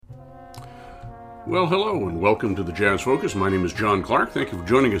Well, hello and welcome to the Jazz Focus. My name is John Clark. Thank you for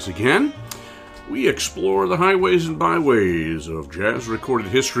joining us again. We explore the highways and byways of jazz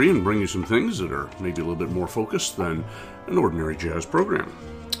recorded history and bring you some things that are maybe a little bit more focused than an ordinary jazz program.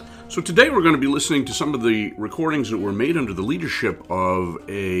 So today we're going to be listening to some of the recordings that were made under the leadership of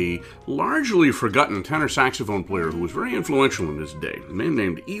a largely forgotten tenor saxophone player who was very influential in his day, a man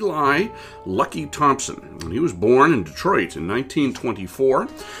named Eli Lucky Thompson. And he was born in Detroit in 1924.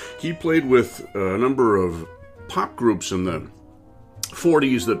 He played with a number of pop groups in the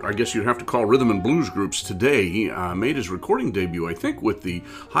 40s that I guess you'd have to call rhythm and blues groups today. He made his recording debut, I think, with the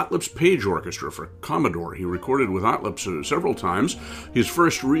Hot Lips Page Orchestra for Commodore. He recorded with Hot Lips several times. His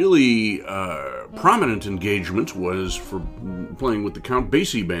first really prominent engagement was for playing with the Count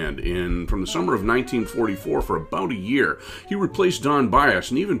Basie Band from the summer of 1944 for about a year. He replaced Don Byas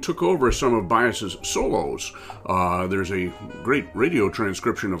and even took over some of Byas's solos. There's a great radio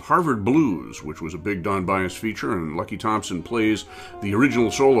transcription of Harvard Blues, which was a big Don Byas feature, and Lucky Thompson plays the original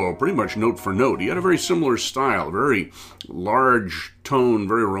solo pretty much note for note. He had a very similar style, very large tone,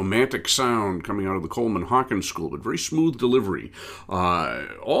 very romantic sound coming out of the Coleman Hawkins School, but very smooth delivery.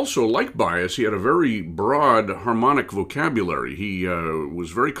 Also, like Byas, he had a very broad harmonic vocabulary. He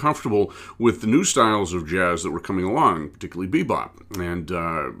was very comfortable with the new styles of jazz that were coming along, particularly bebop. And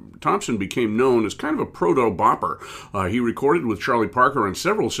Thompson became known as kind of a proto-bopper. He recorded with Charlie Parker on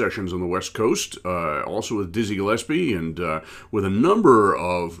several sessions on the West Coast, also with Dizzy Gillespie, and with a number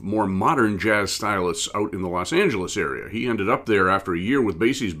of more modern jazz stylists out in the Los Angeles area. He ended up there after a year with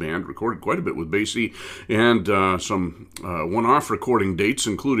Basie's band, recorded quite a bit with Basie, and some one-off recording dates,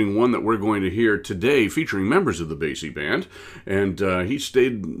 including one that we're going to hear today featuring members of the Basie band. And he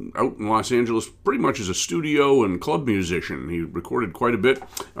stayed out in Los Angeles pretty much as a studio and club musician. He recorded quite a bit.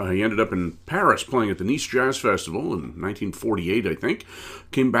 He ended up in Paris playing at the Nice Jazz Festival in 1948, I think.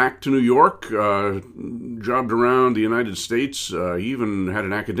 Came back to New York, jobbed around the United States. He even had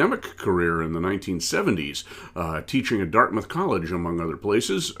an academic career in the 1970s, teaching at Dartmouth College, among other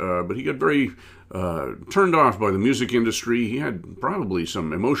places, but he got very turned off by the music industry. He had probably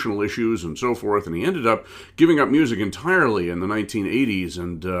some emotional issues and so forth, and he ended up giving up music entirely in the 1980s,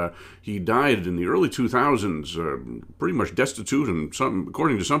 and he died in the early 2000s, pretty much destitute and,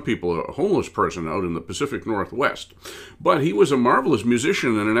 according to some people, a homeless person out in the Pacific Northwest. But he was a marvelous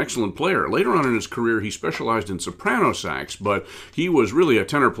musician and an excellent player. Later on in his career, he specialized in soprano sax, but he was really a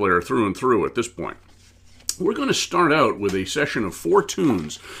tenor player through and through at this point. We're going to start out with a session of 4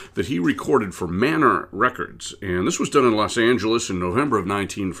 tunes that he recorded for Manor Records, and this was done in Los Angeles in November of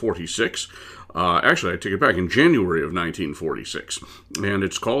 1946. Actually, I take it back, in January of 1946. And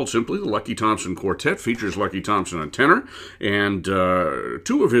it's called simply the Lucky Thompson Quartet, features Lucky Thompson on tenor, and 2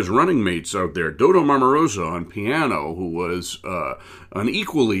 of his running mates out there, Dodo Marmarosa on piano, who was an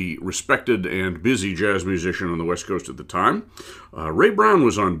equally respected and busy jazz musician on the West Coast at the time. Ray Brown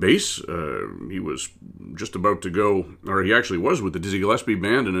was on bass. He was just about to go, or he actually was with the Dizzy Gillespie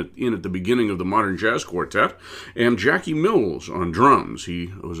Band in at the beginning of the Modern Jazz Quartet. And Jackie Mills on drums.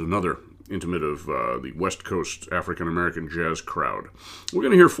 He was another intimate of the West Coast African-American jazz crowd. We're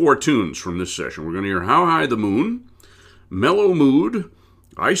going to hear 4 tunes from this session. We're going to hear How High the Moon, Mellow Mood,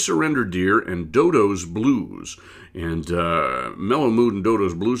 I Surrender Dear, and Dodo's Blues. And Mellow Mood and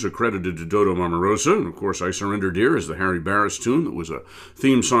Dodo's Blues are credited to Dodo Marmarosa. And, of course, I Surrender Dear is the Harry Barris tune that was a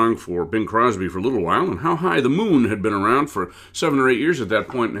theme song for Bing Crosby for a little while. And How High the Moon had been around for 7 or 8 years at that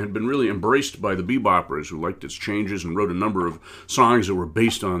point and had been really embraced by the beboppers who liked its changes and wrote a number of songs that were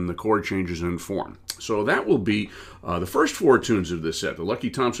based on the chord changes and form. So that will be the first 4 tunes of this set, the Lucky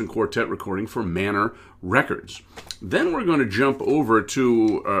Thompson Quartet recording for Manor Records. Then we're going to jump over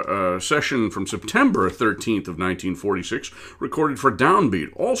to a session from September 13th of 1946, recorded for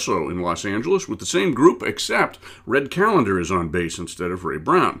Downbeat, also in Los Angeles, with the same group, except Red Callender is on bass instead of Ray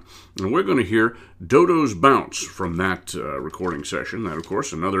Brown. And we're going to hear Dodo's Bounce from that recording session. That, of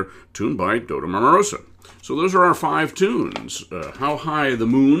course, another tune by Dodo Marmarosa. So those are our 5 tunes. How High the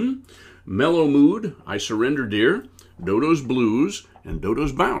Moon, Mellow Mood, I Surrender Dear, Dodo's Blues, and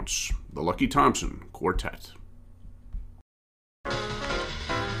Dodo's Bounce, the Lucky Thompson Quartet.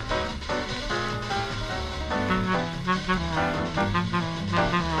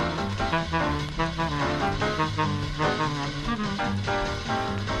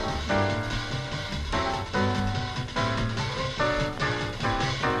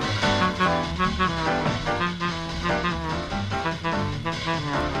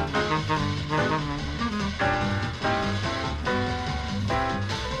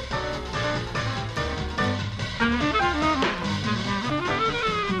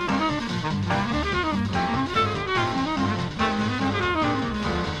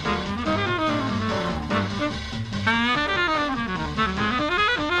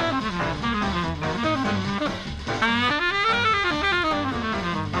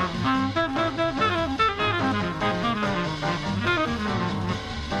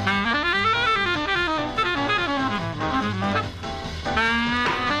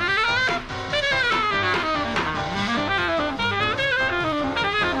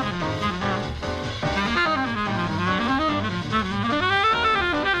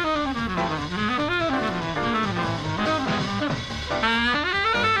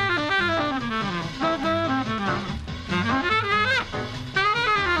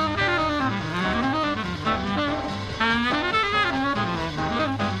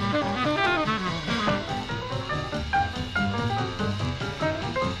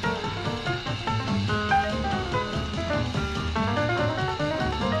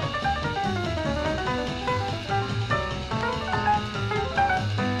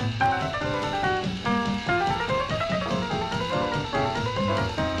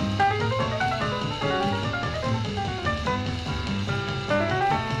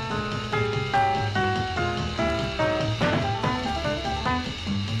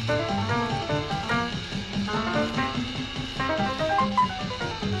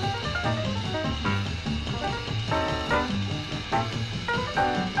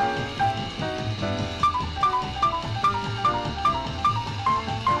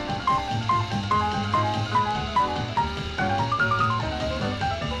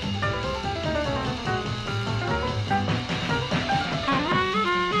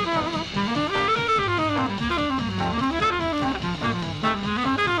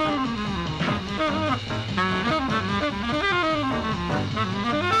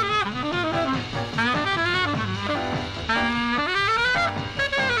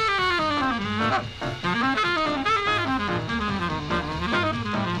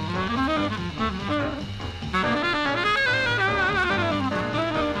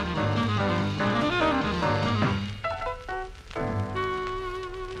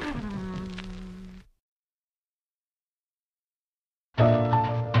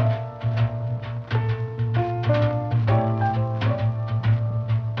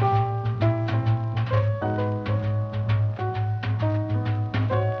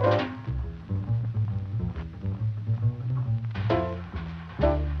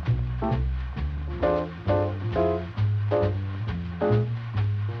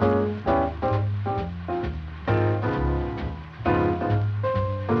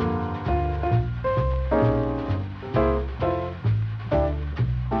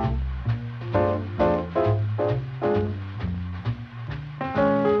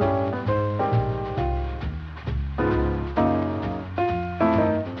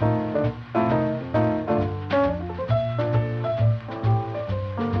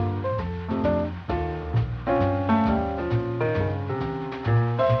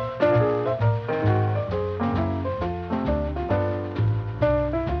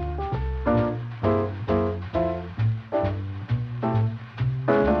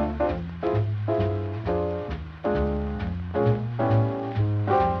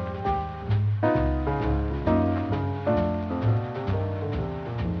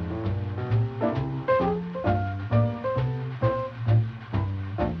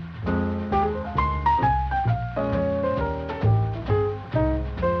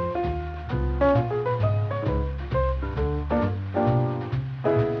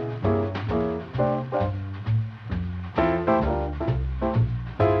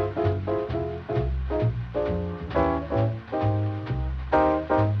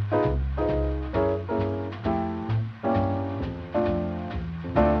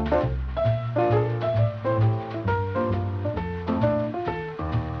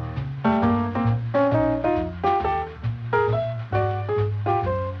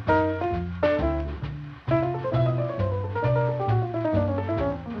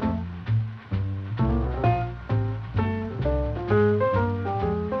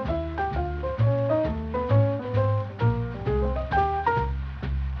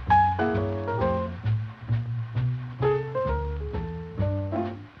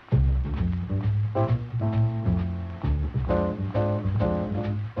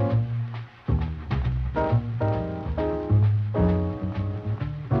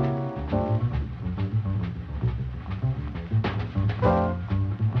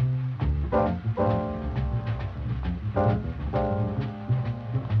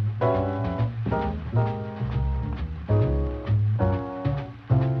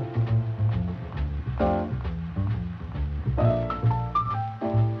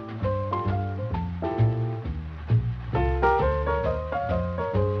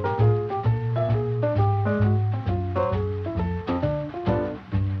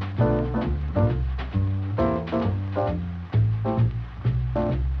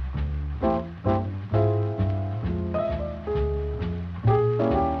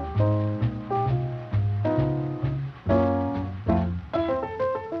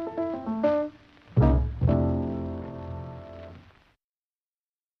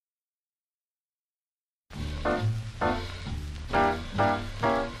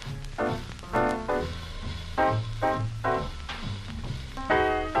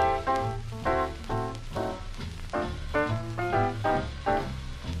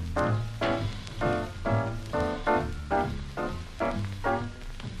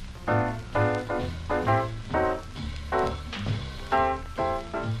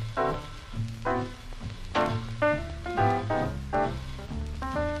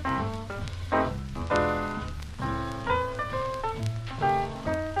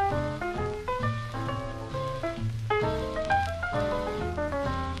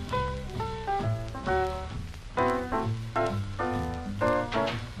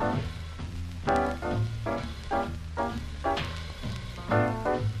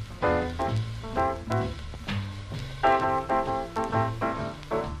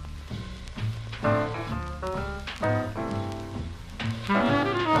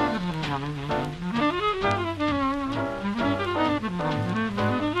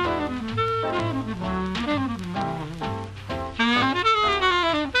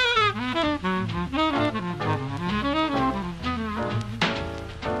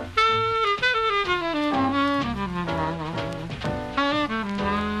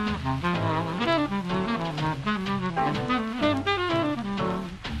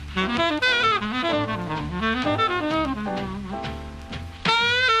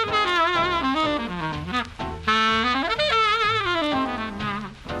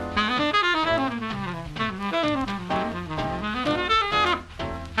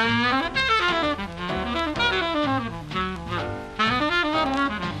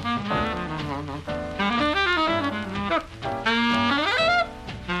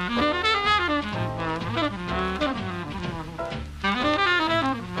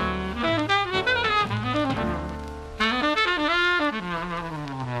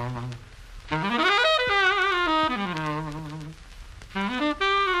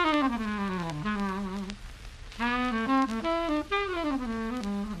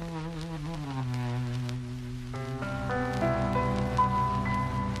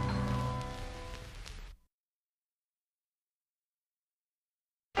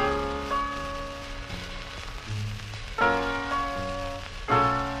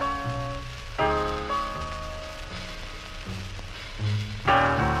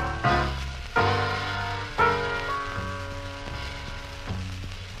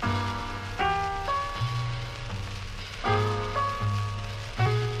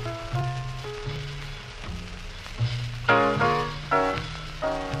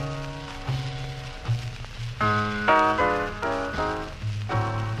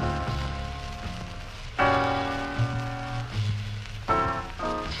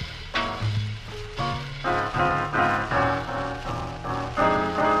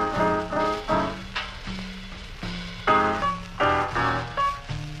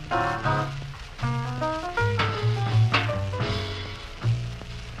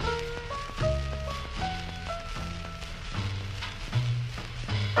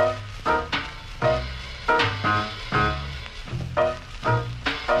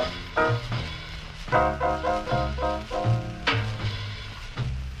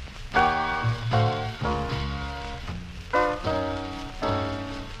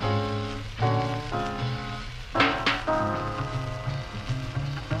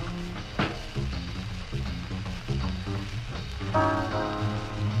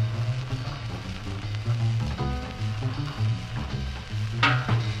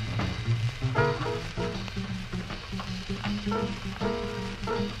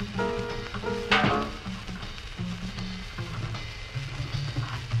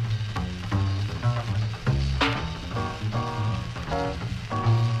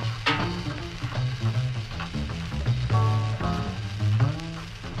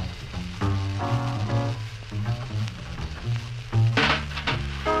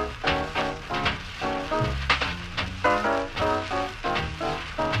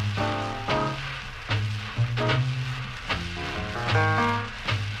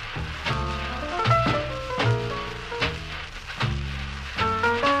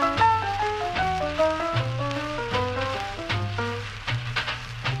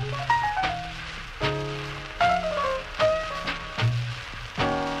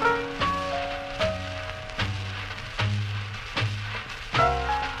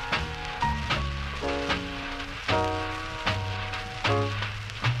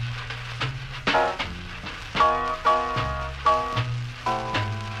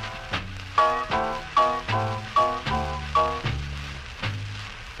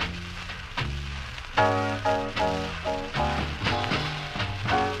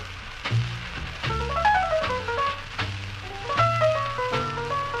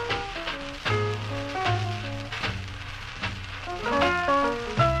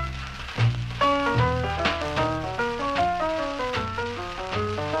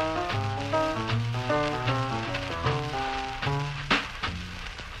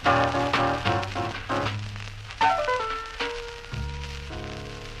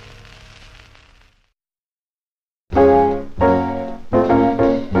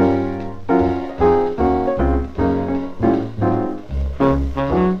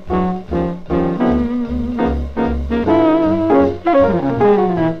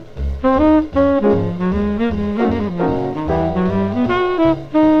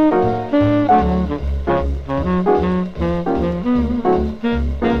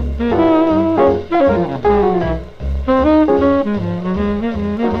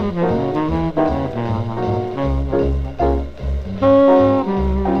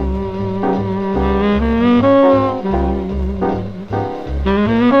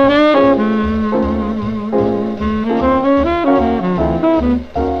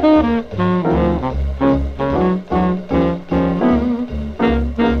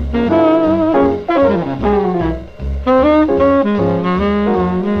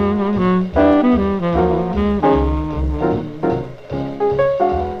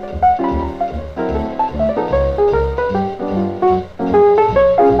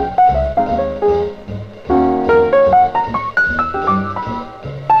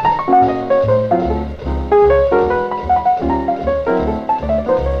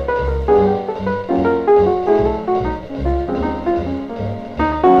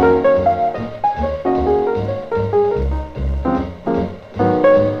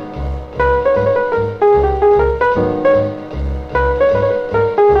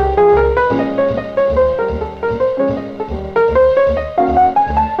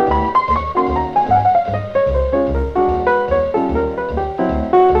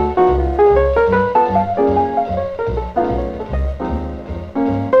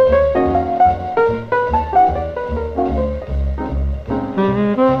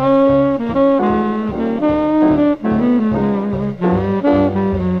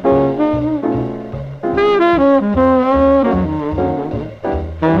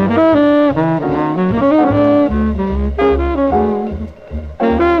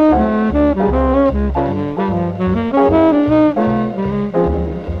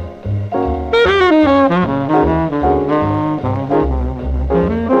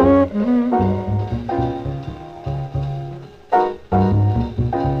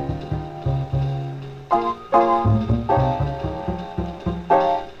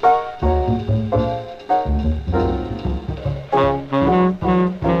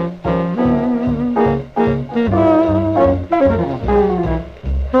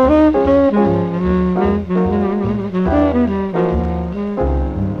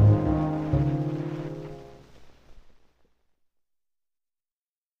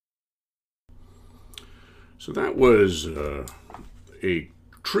 So that was a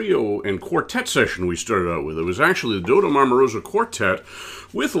trio and quartet session we started out with. It was actually the Dodo Marmarosa Quartet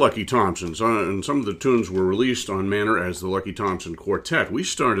with Lucky Thompsons, and some of the tunes were released on Manor as the Lucky Thompson Quartet. We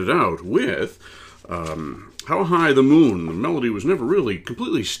started out with How High the Moon. The melody was never really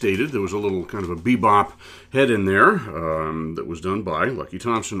completely stated. There was a little kind of a bebop head in there that was done by Lucky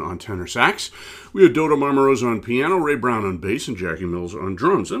Thompson on tenor sax. We had Dodo Marmarosa on piano, Ray Brown on bass, and Jackie Mills on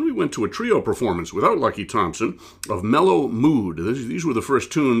drums. Then we went to a trio performance without Lucky Thompson of Mellow Mood. These were the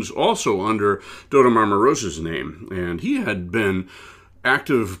first tunes also under Dodo Marmarosa's name, and he had been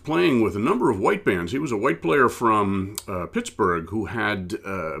active playing with a number of white bands. He was a white player from Pittsburgh who had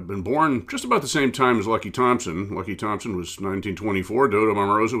been born just about the same time as Lucky Thompson. Lucky Thompson was 1924, Dodo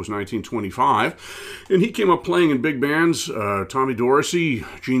Marmarosa was 1925, and he came up playing in big bands, Tommy Dorsey,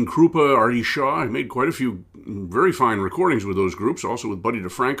 Gene Krupa, Artie Shaw. He made quite a few very fine recordings with those groups, also with Buddy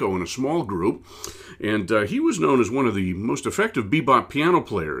DeFranco in a small group. And he was known as one of the most effective bebop piano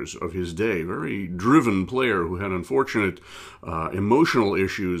players of his day, very driven player who had unfortunate emotional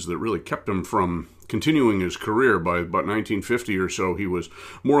issues that really kept him from continuing his career. By about 1950 or so, he was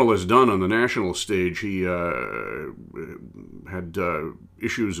more or less done on the national stage. He had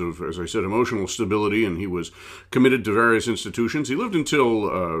issues of, as I said, emotional stability, and he was committed to various institutions. He lived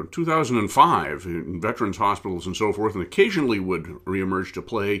until 2005 in veterans hospitals and so forth, and occasionally would reemerge to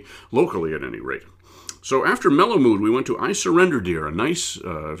play locally at any rate. So after Mellow Mood, we went to I Surrender Dear, a nice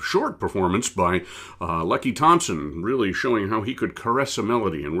short performance by Lucky Thompson, really showing how he could caress a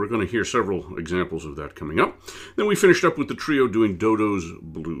melody, and we're going to hear several examples of that coming up. Then we finished up with the trio doing Dodo's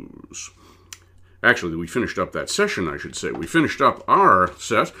Blues. Actually, we finished up that session, I should say. We finished up our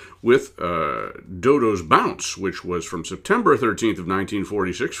set with Dodo's Bounce, which was from September 13th of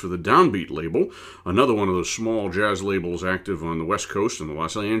 1946 for the Downbeat label, another one of those small jazz labels active on the West Coast and the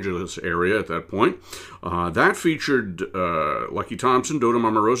Los Angeles area at that point. That featured Lucky Thompson, Dodo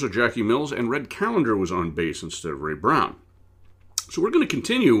Marmarosa, Jackie Mills, and Red Callender was on bass instead of Ray Brown. So we're going to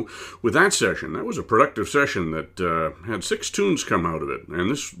continue with that session. That was a productive session that had 6 tunes come out of it,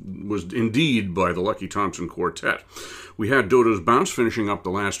 and this was indeed by the Lucky Thompson Quartet. We had Dodo's Bounce finishing up the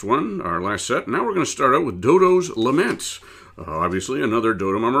last one, our last set. Now we're going to start out with Dodo's Lament, obviously another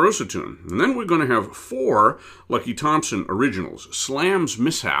Dodo Marmarosa tune. And then we're going to have 4 Lucky Thompson originals. Slam's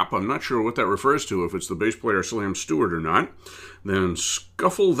Mishap, I'm not sure what that refers to, if it's the bass player Slam Stewart or not. Then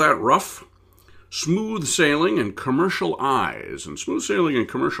Scuffle That Rough, Smooth Sailing, and Commercial Eyes. And Smooth Sailing and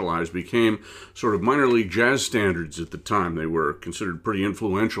Commercial Eyes became sort of minor league jazz standards at the time. They were considered pretty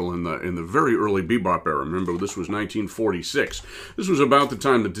influential in the very early bebop era. Remember, this was 1946. This was about the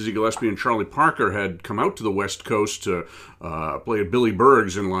time that Dizzy Gillespie and Charlie Parker had come out to the West Coast to play at Billy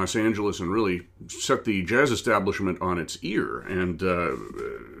Berg's in Los Angeles and really set the jazz establishment on its ear. And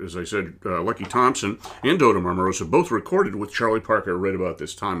as I said, Lucky Thompson and Dodo Marmarosa both recorded with Charlie Parker right about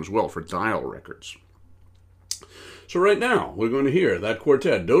this time as well for Dial Records. So right now, we're going to hear that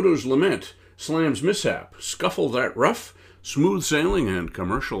quartet, Dodo's Lament, Slam's Mishap, Scuffle That Rough, Smooth Sailing, and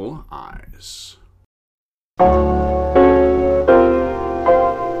Commercial Eyes.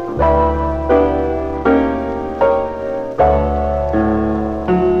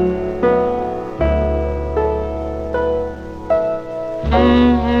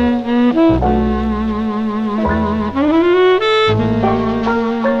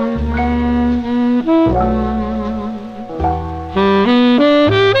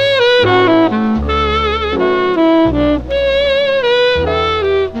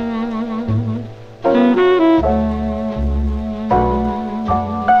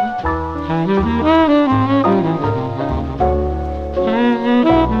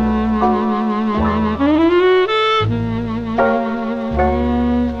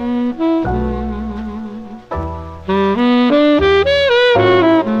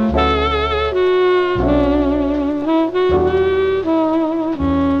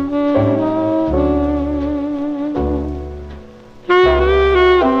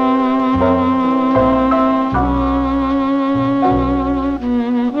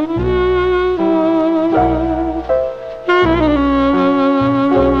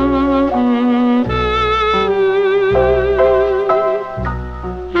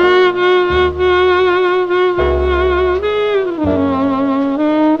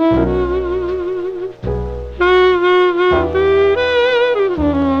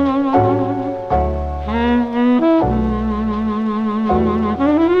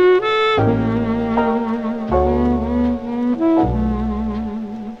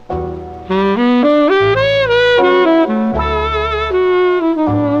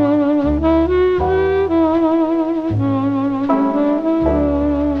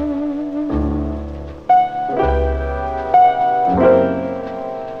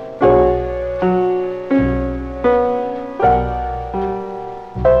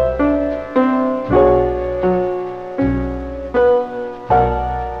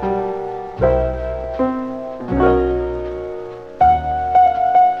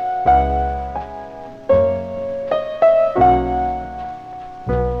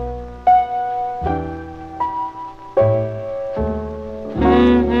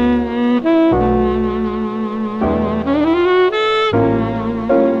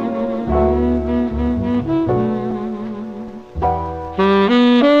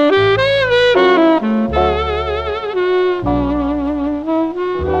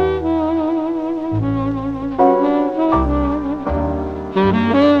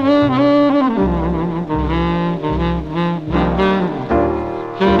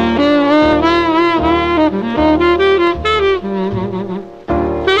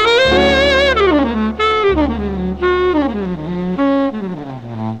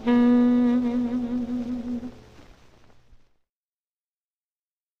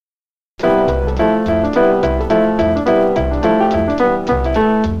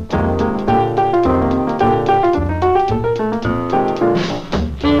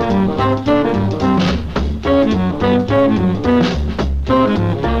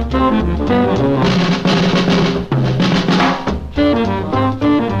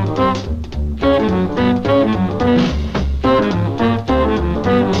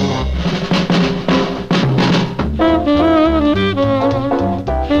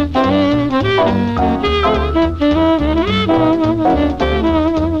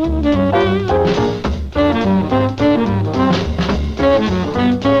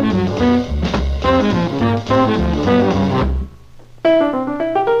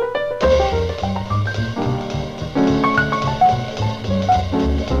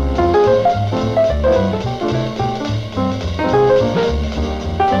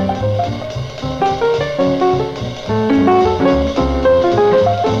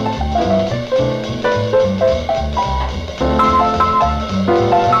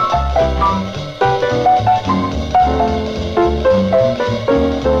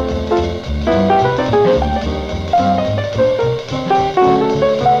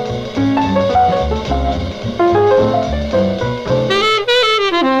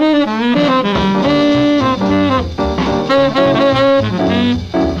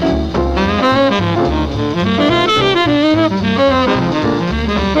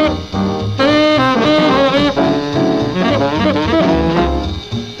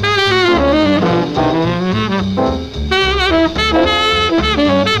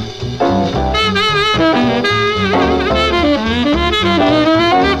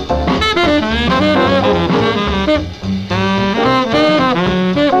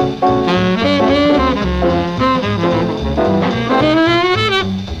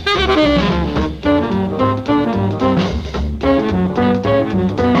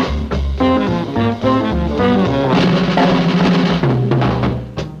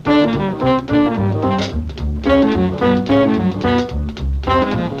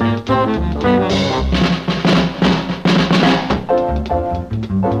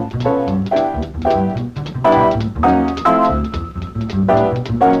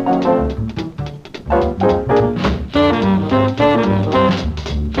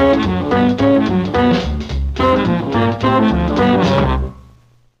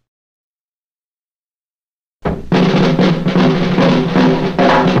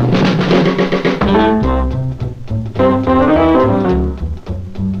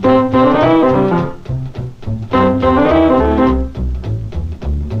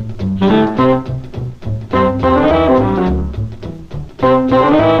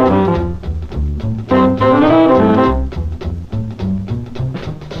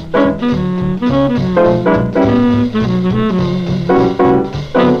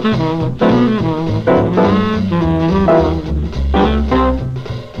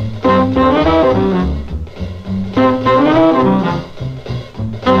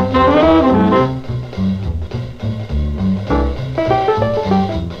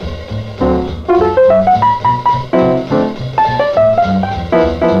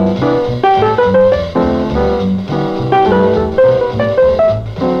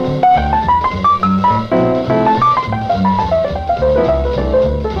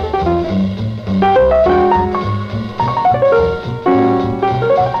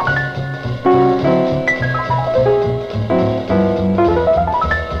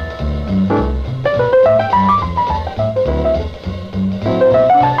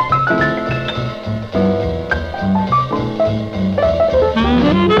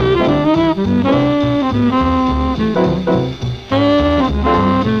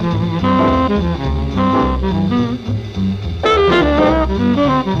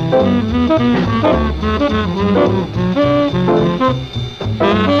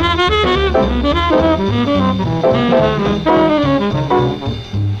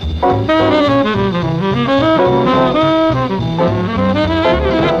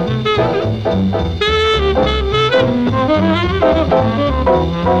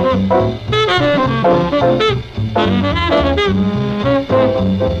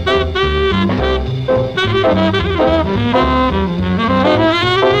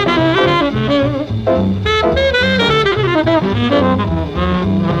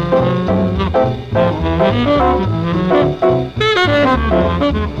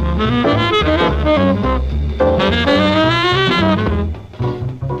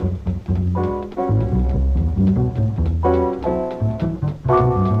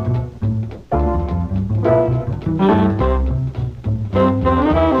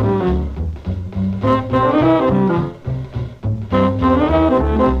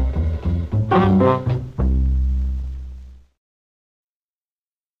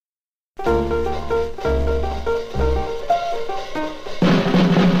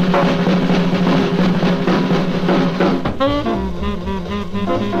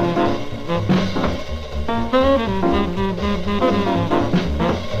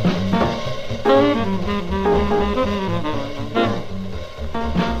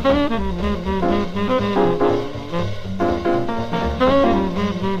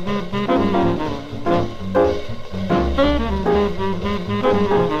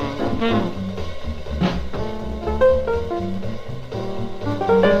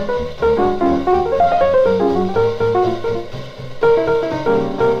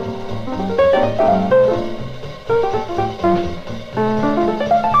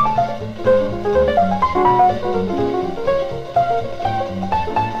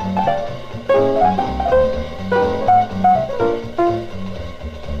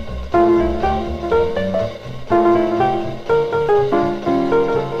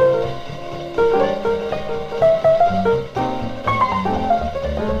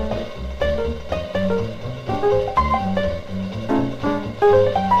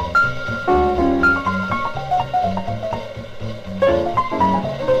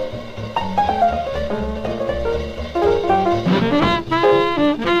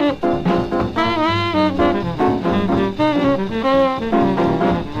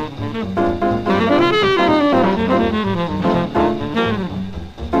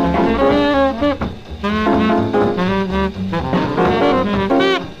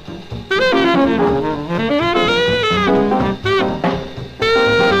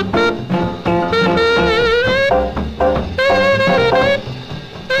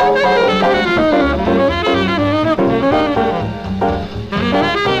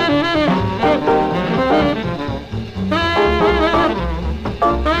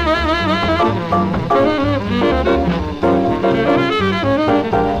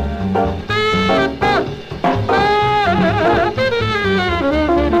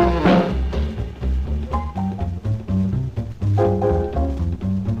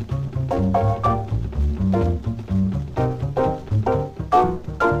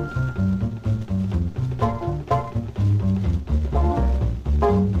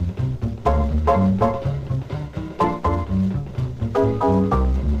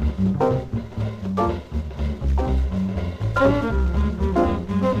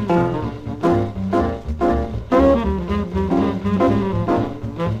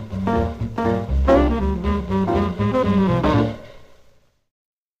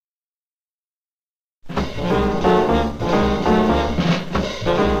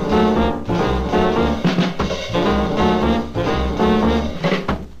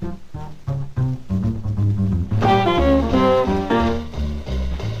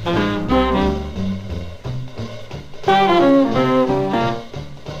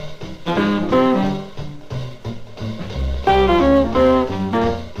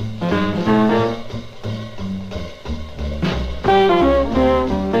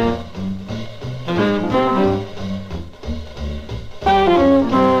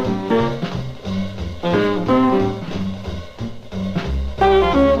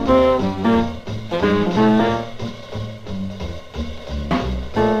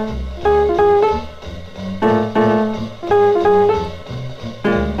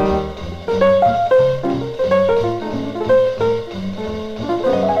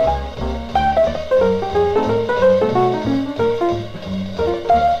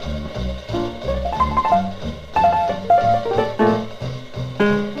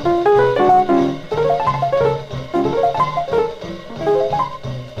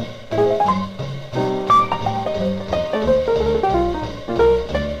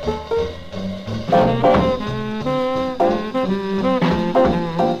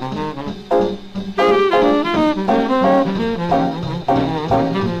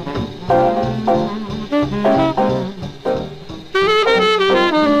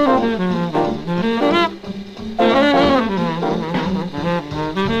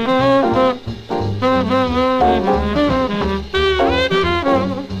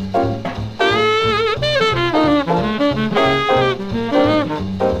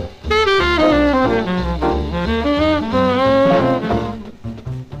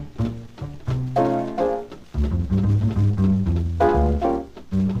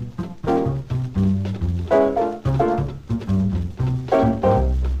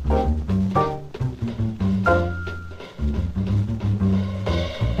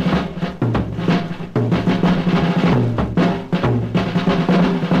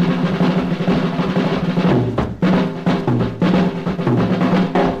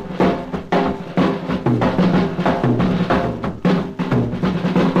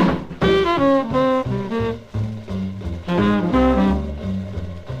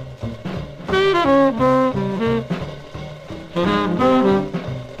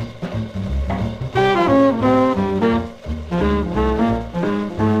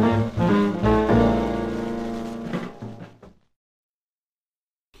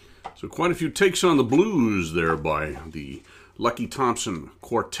 So quite a few takes on the blues there by the Lucky Thompson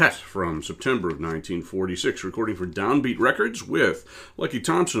Quartet from September of 1946, recording for Downbeat Records with Lucky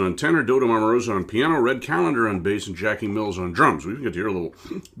Thompson on tenor, Dodo Marmarosa on piano, Red Callender on bass, and Jackie Mills on drums. We can get to hear a little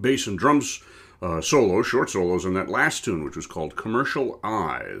bass and drums solo, short solos on that last tune, which was called Commercial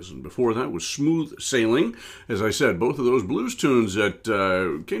Eyes. And before that was Smooth Sailing. As I said, both of those blues tunes that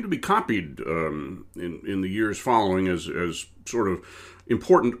came to be copied in the years following as sort of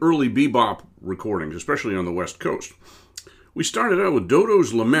important early bebop recordings, especially on the West Coast. We started out with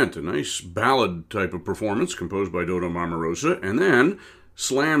Dodo's Lament, a nice ballad type of performance composed by Dodo Marmarosa, and then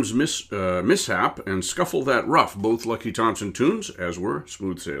Slam's Mishap and Scuffle That Rough, both Lucky Thompson tunes, as were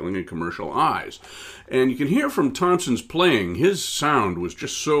Smooth Sailing and Commercial Eyes. And you can hear from Thompson's playing, his sound was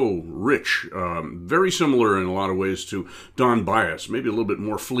just so rich, very similar in a lot of ways to Don Byas, maybe a little bit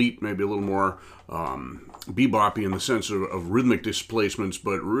more fleet, maybe a little more beboppy in the sense of rhythmic displacements,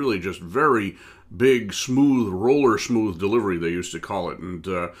 but really just very big, smooth, roller smooth delivery, they used to call it. And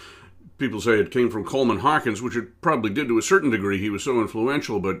people say it came from Coleman Hawkins, which it probably did to a certain degree. He was so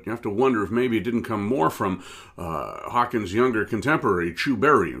influential, but you have to wonder if maybe it didn't come more from Hawkins' younger contemporary, Chu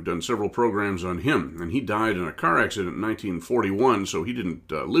Berry, who've done several programs on him. And he died in a car accident in 1941, so he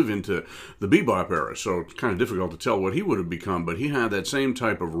didn't live into the bebop era. So it's kind of difficult to tell what he would have become, but he had that same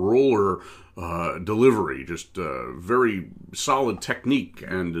type of roller delivery, just very solid technique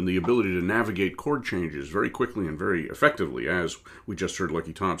and in the ability to navigate chord changes very quickly and very effectively, as we just heard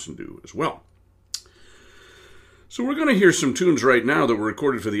Lucky Thompson do as well. So we're going to hear some tunes right now that were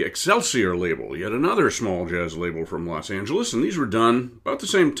recorded for the Excelsior label, yet another small jazz label from Los Angeles, and these were done about the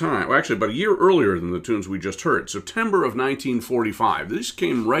same time, well, actually about a year earlier than the tunes we just heard, September of 1945. This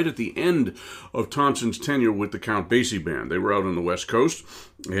came right at the end of Thompson's tenure with the Count Basie Band. They were out on the West Coast,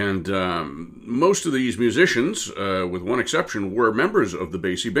 and most of these musicians, with one exception, were members of the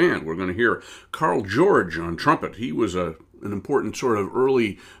Basie Band. We're going to hear Carl George on trumpet. He was a an important sort of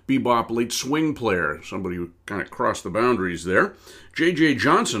early bebop, late swing player, somebody who kind of crossed the boundaries there. J.J.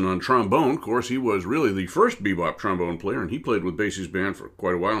 Johnson on trombone. Of course, he was really the first bebop trombone player, and he played with Basie's band for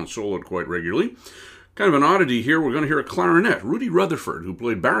quite a while and soloed quite regularly. Kind of an oddity here, we're going to hear a clarinet, Rudy Rutherford, who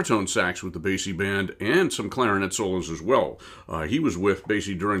played baritone sax with the Basie band and some clarinet solos as well. He was with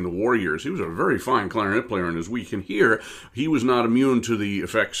Basie during the war years. He was a very fine clarinet player, and as we can hear, he was not immune to the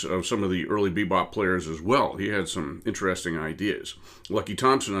effects of some of the early bebop players as well. He had some interesting ideas. Lucky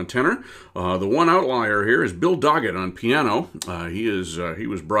Thompson on tenor. The one outlier here is Bill Doggett on piano. He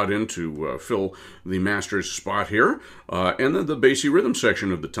was brought in to fill the master's spot here. And then the Basie rhythm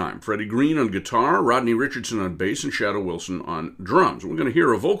section of the time. Freddie Green on guitar, Rodney Richardson on bass, and Shadow Wilson on drums. We're going to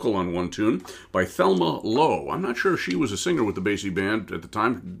hear a vocal on one tune by Thelma Lowe. I'm not sure if she was a singer with the Basie band at the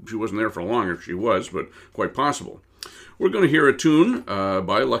time. She wasn't there for long if she was, but quite possible. We're going to hear a tune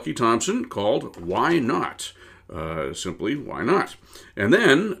by Lucky Thompson called Why Not? Simply, why not? And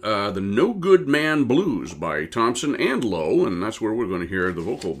then the No Good Man Blues by Thompson and Lowe, and that's where we're going to hear the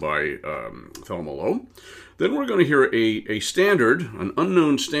vocal by Thelma Lowe. Then we're going to hear a standard, an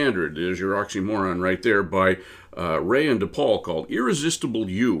unknown standard, there's your oxymoron right there, by Ray and DePaul called Irresistible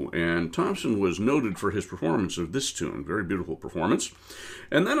You, and Thompson was noted for his performance of this tune, very beautiful performance.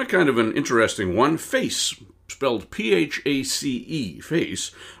 And then a kind of an interesting one, Face, spelled P-H-A-C-E,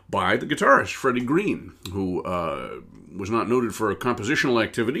 Face, by the guitarist Freddie Green, who was not noted for compositional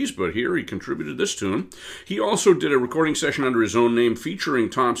activities, but here he contributed this tune. He also did a recording session under his own name featuring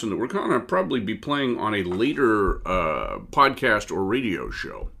Thompson that we're going to probably be playing on a later podcast or radio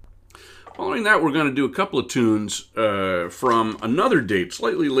show. Following that, we're going to do a couple of tunes from another date,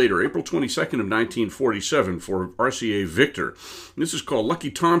 slightly later, April 22nd of 1947 for RCA Victor. This is called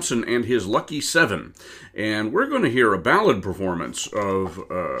Lucky Thompson and His Lucky Seven. And we're going to hear a ballad performance of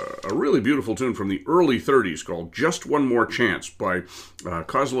a really beautiful tune from the early 30s called Just One More Chance by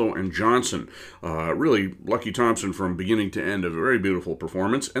Koslow and Johnson. Really, Lucky Thompson from beginning to end, a very beautiful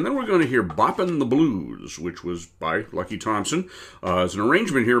performance. And then we're going to hear Boppin' the Blues, which was by Lucky Thompson. As an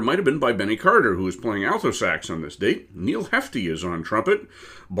arrangement here, might have been by Benny Carter, who is playing alto sax on this date. Neil Hefti is on trumpet.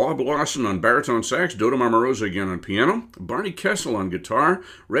 Bob Lawson on baritone sax. Dodo Marmarosa again on piano. Barney Kessel on guitar.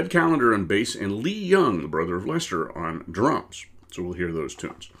 Red Callender on bass. And Lee Young, the brother of Lester, on drums. So we'll hear those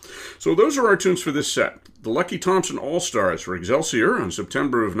tunes. So those are our tunes for this set. The Lucky Thompson All-Stars for Excelsior on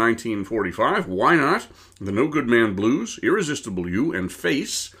September of 1945. Why Not? The No Good Man Blues. Irresistible You and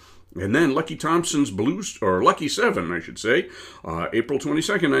Face. And then Lucky Thompson's Blues, or Lucky Seven, I should say, April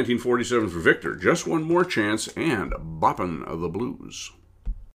 22nd, 1947 for Victor. Just One More Chance and Boppin' the Blues.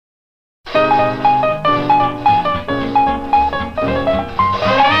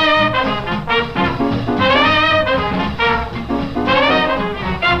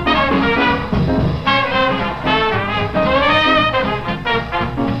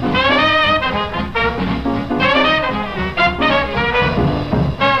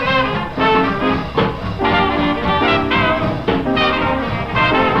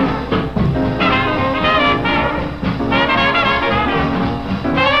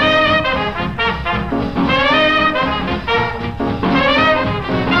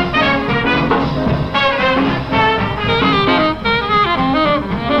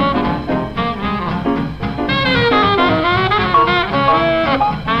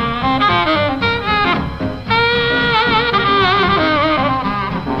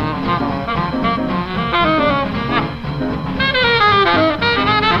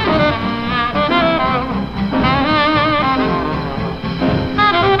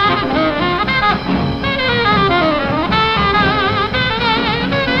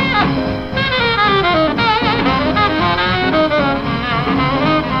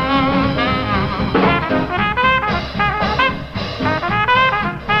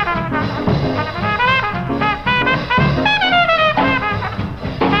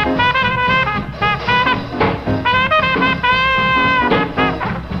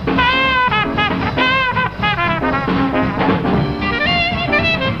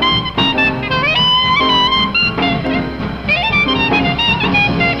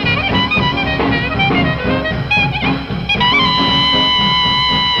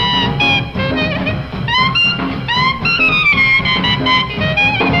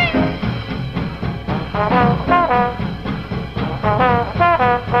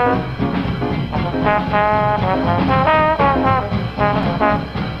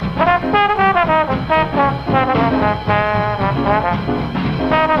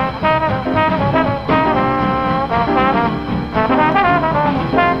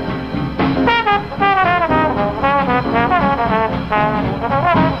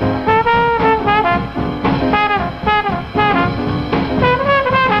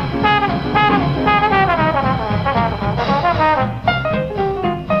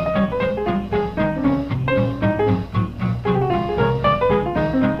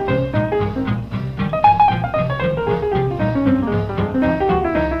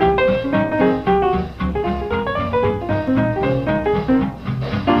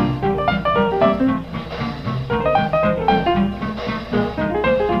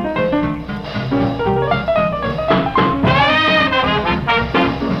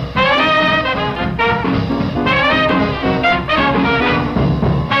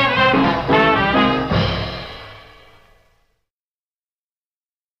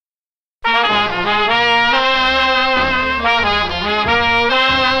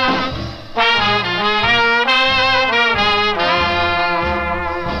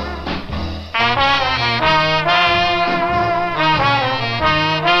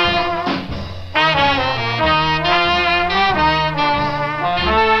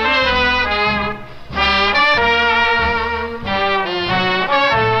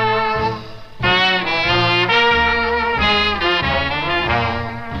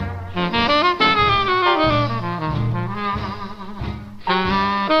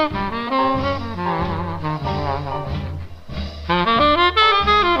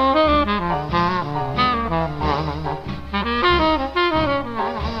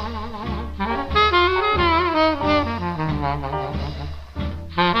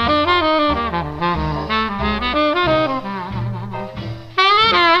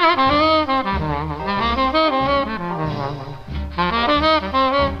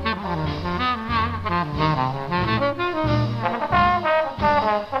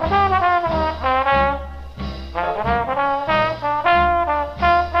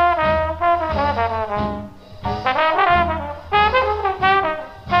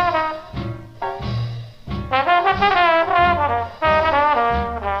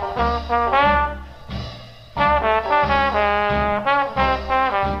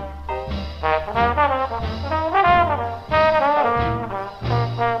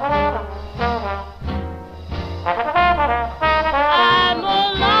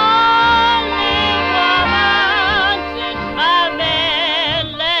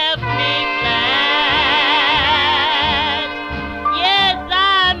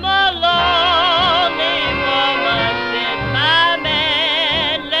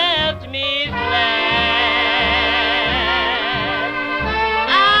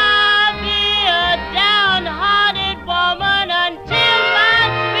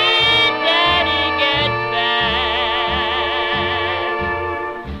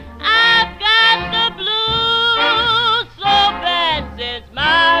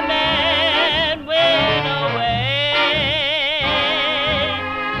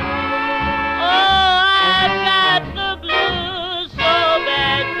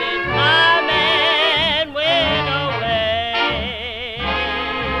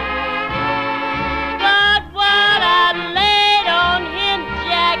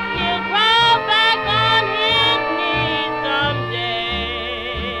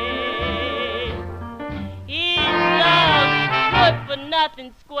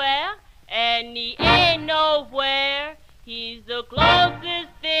 nothing square, and he ain't nowhere. He's the closest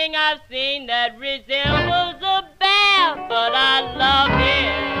thing I've seen that resembles a bear, but I love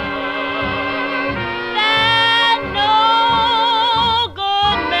him. That no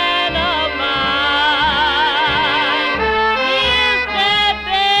good man of mine. He said,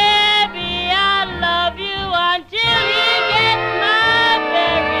 baby, I love you until he gets my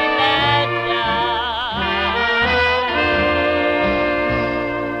very last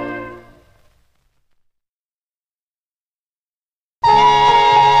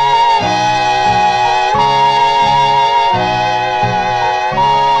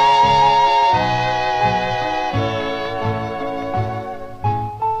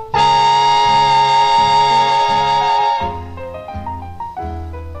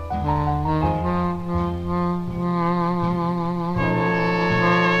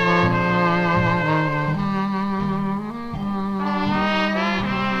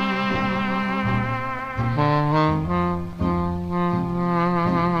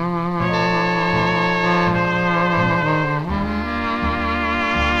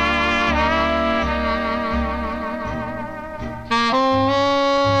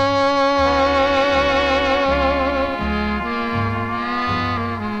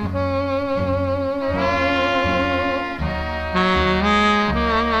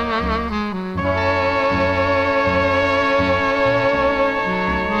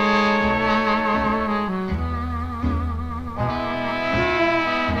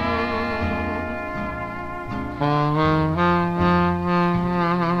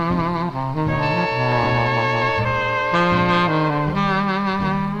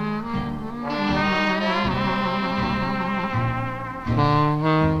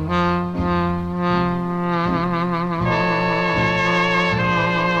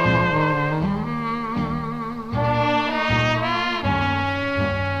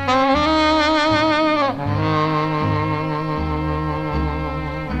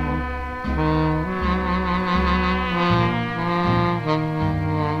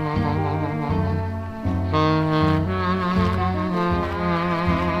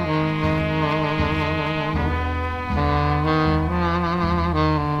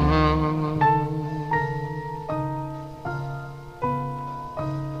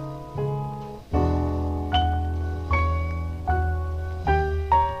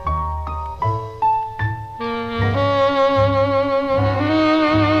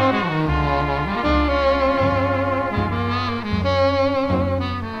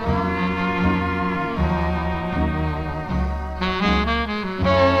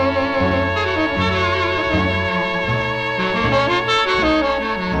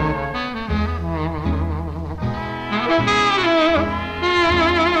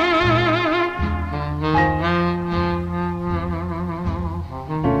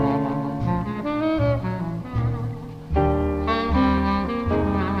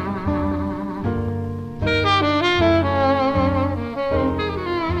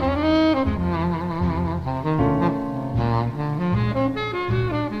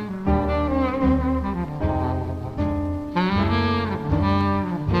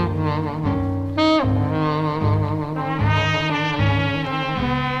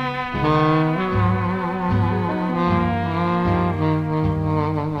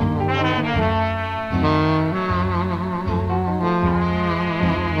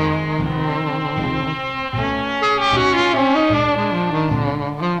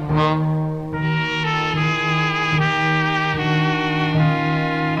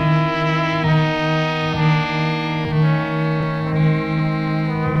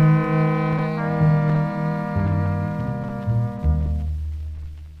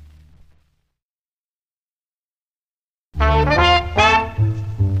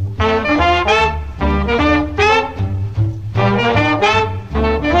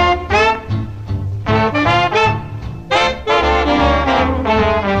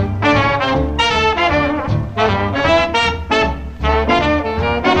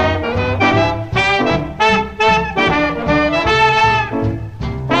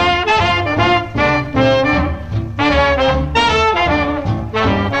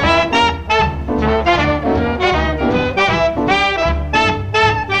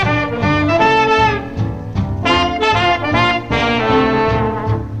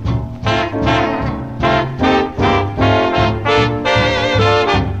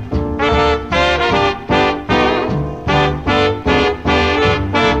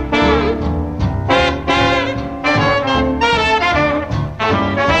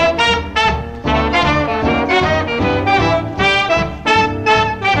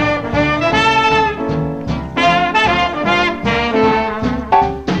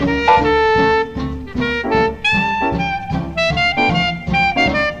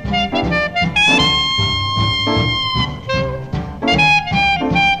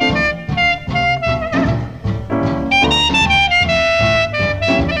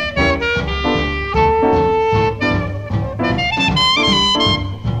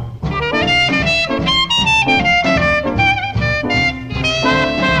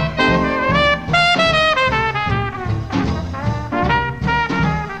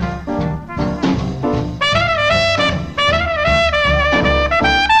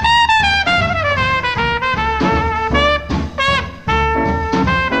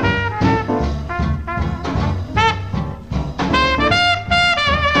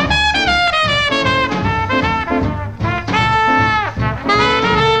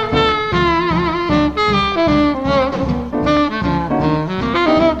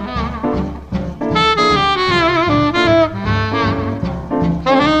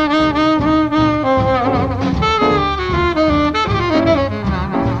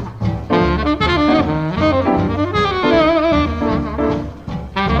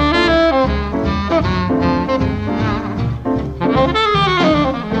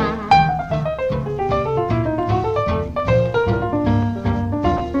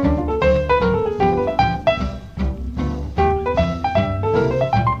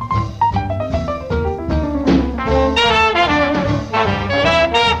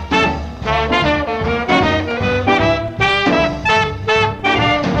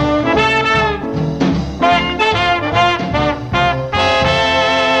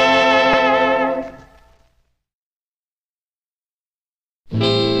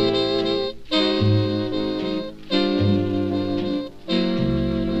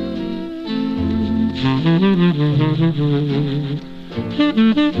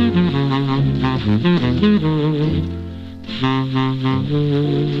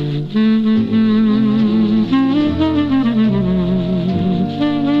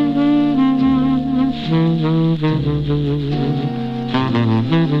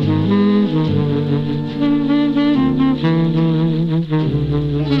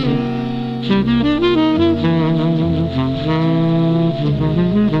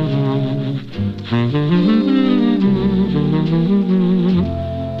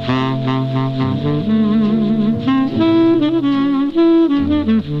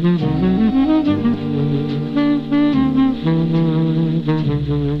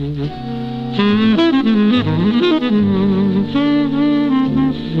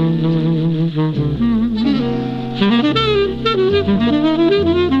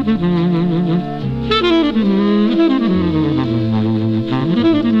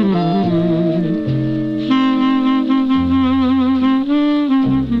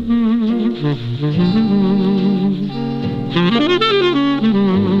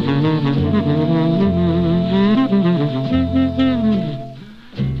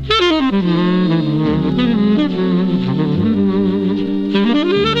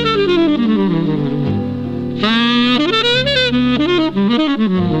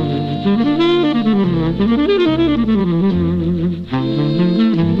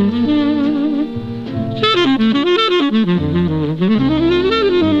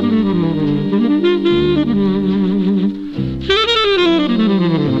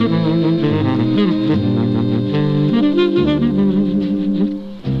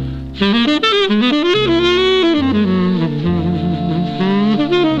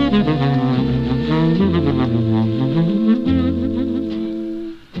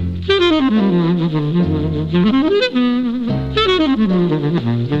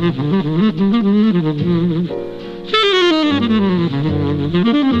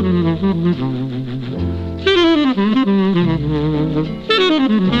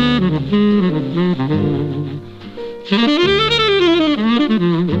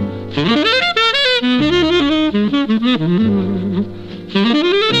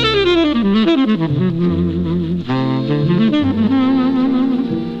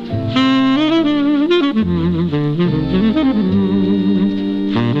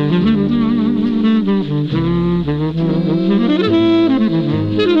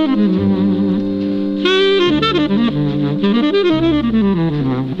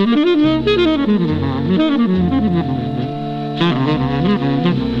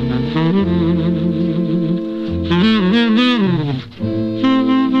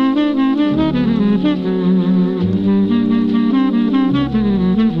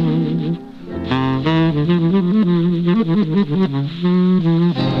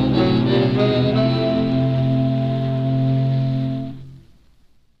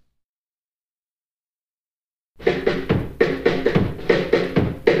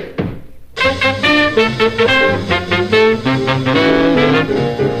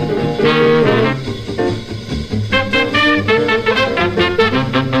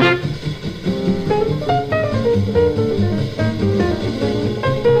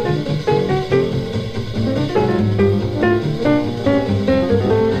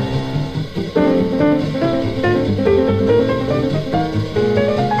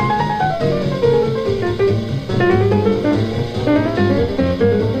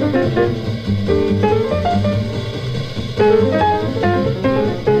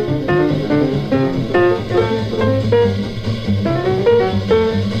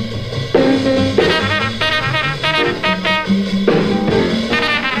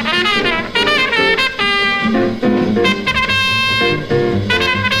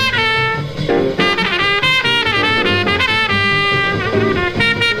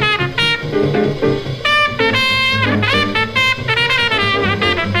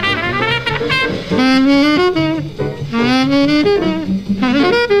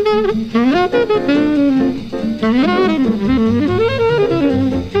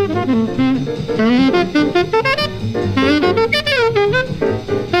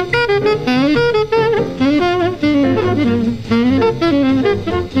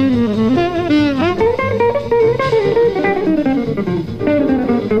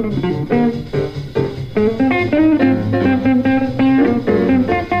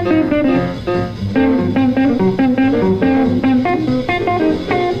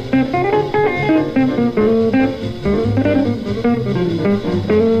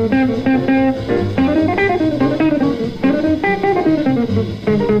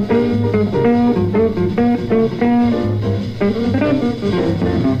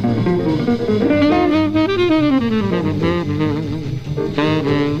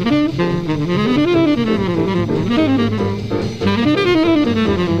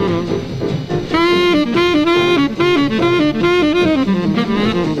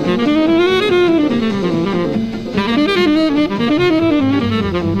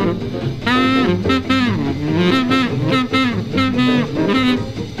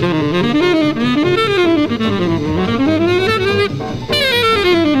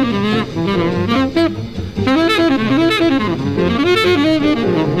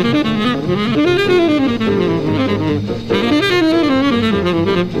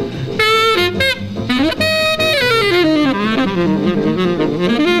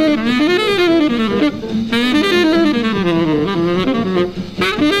We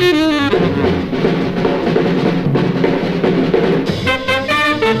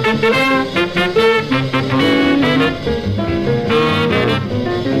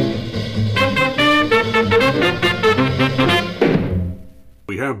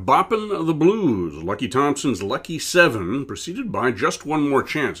have Boppin' the Blues, Lucky Thompson's Lucky 7, preceded by Just One More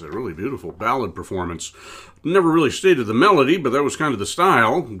Chance, a really beautiful ballad performance. Never really stated the melody, but that was kind of the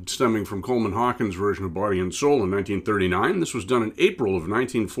style, stemming from Coleman Hawkins' version of Body and Soul in 1939. This was done in April of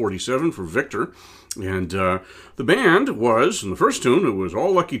 1947 for Victor. And the band was, in the first tune, it was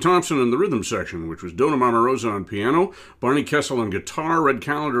all Lucky Thompson in the rhythm section, which was Dona Mama Rosa on piano, Barney Kessel on guitar, Red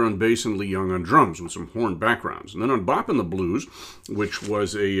Callender on bass, and Lee Young on drums, with some horn backgrounds. And then on Boppin' the Blues, which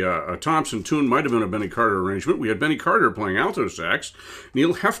was a Thompson tune, might have been a Benny Carter arrangement, we had Benny Carter playing alto sax,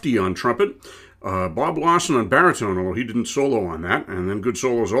 Neil Hefti on trumpet, Bob Lawson on baritone, although he didn't solo on that, and then good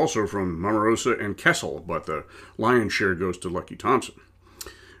solos also from Mama Rosa and Kessel, but the lion's share goes to Lucky Thompson.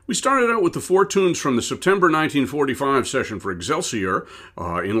 We started out with the 4 tunes from the September 1945 session for Excelsior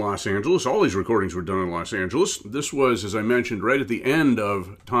in Los Angeles. All these recordings were done in Los Angeles. This was, as I mentioned, right at the end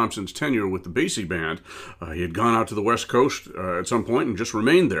of Thompson's tenure with the Basie Band. He had gone out to the West Coast at some point and just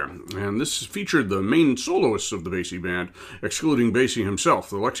remained there. And this featured the main soloists of the Basie Band, excluding Basie himself,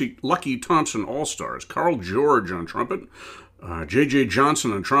 the Lucky Thompson All-Stars. Carl George on trumpet, J.J.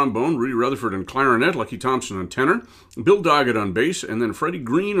 Johnson on trombone, Rudy Rutherford on clarinet, Lucky Thompson on tenor, Bill Doggett on bass, and then Freddie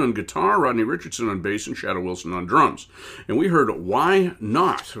Green on guitar, Rodney Richardson on bass, and Shadow Wilson on drums. And we heard Why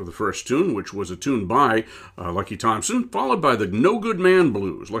Not of the first tune, which was a tune by Lucky Thompson, followed by the No Good Man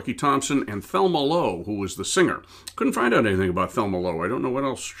Blues, Lucky Thompson and Thelma Lowe, who was the singer. Couldn't find out anything about Thelma Lowe. I don't know what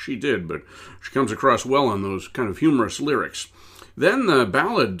else she did, but she comes across well on those kind of humorous lyrics. Then the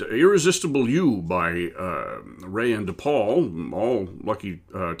ballad Irresistible You by Ray and DePaul, all Lucky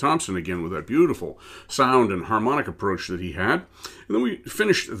Thompson again with that beautiful sound and harmonic approach that he had. And then we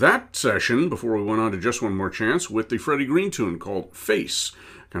finished that session, before we went on to Just One More Chance, with the Freddie Green tune called Face,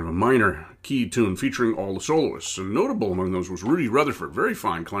 kind of a minor key tune featuring all the soloists. And notable among those was Rudy Rutherford, very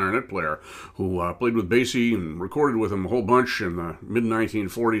fine clarinet player, who played with Basie and recorded with him a whole bunch in the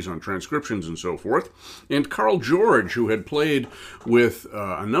mid-1940s on transcriptions and so forth. And Carl George, who had played with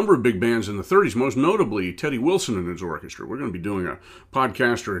a number of big bands in the 30s, most notably Teddy Wilson and his orchestra. We're going to be doing a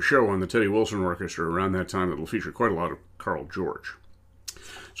podcast or a show on the Teddy Wilson Orchestra around that time that will feature quite a lot of Carl George.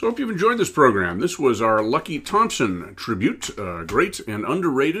 So I hope you've enjoyed this program. This was our Lucky Thompson tribute, great and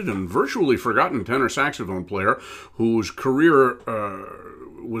underrated and virtually forgotten tenor saxophone player whose career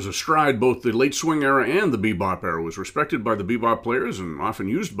was astride both the late swing era and the bebop era, was respected by the bebop players and often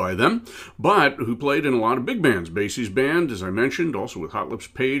used by them, but who played in a lot of big bands. Basie's band, as I mentioned, also with Hot Lips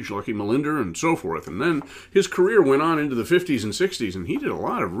Page, Lucky Malinder, and so forth. And then his career went on into the 50s and 60s, and he did a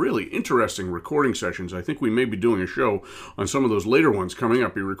lot of really interesting recording sessions. I think we may be doing a show on some of those later ones coming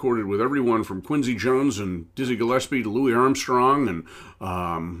up. He recorded with everyone from Quincy Jones and Dizzy Gillespie to Louis Armstrong and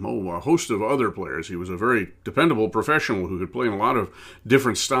a host of other players. He was a very dependable professional who could play in a lot of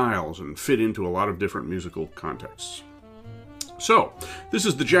different styles and fit into a lot of different musical contexts. So, this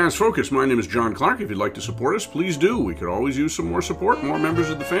is the Jazz Focus. My name is John Clark. If you'd like to support us, please do. We could always use some more support, more members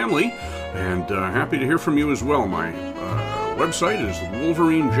of the family, and happy to hear from you as well. My website is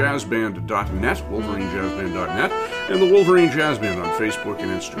wolverinejazzband.net, wolverinejazzband.net, and the Wolverine Jazz Band on Facebook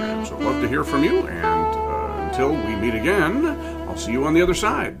and Instagram. So, love to hear from you, and until we meet again, I'll see you on the other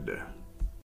side.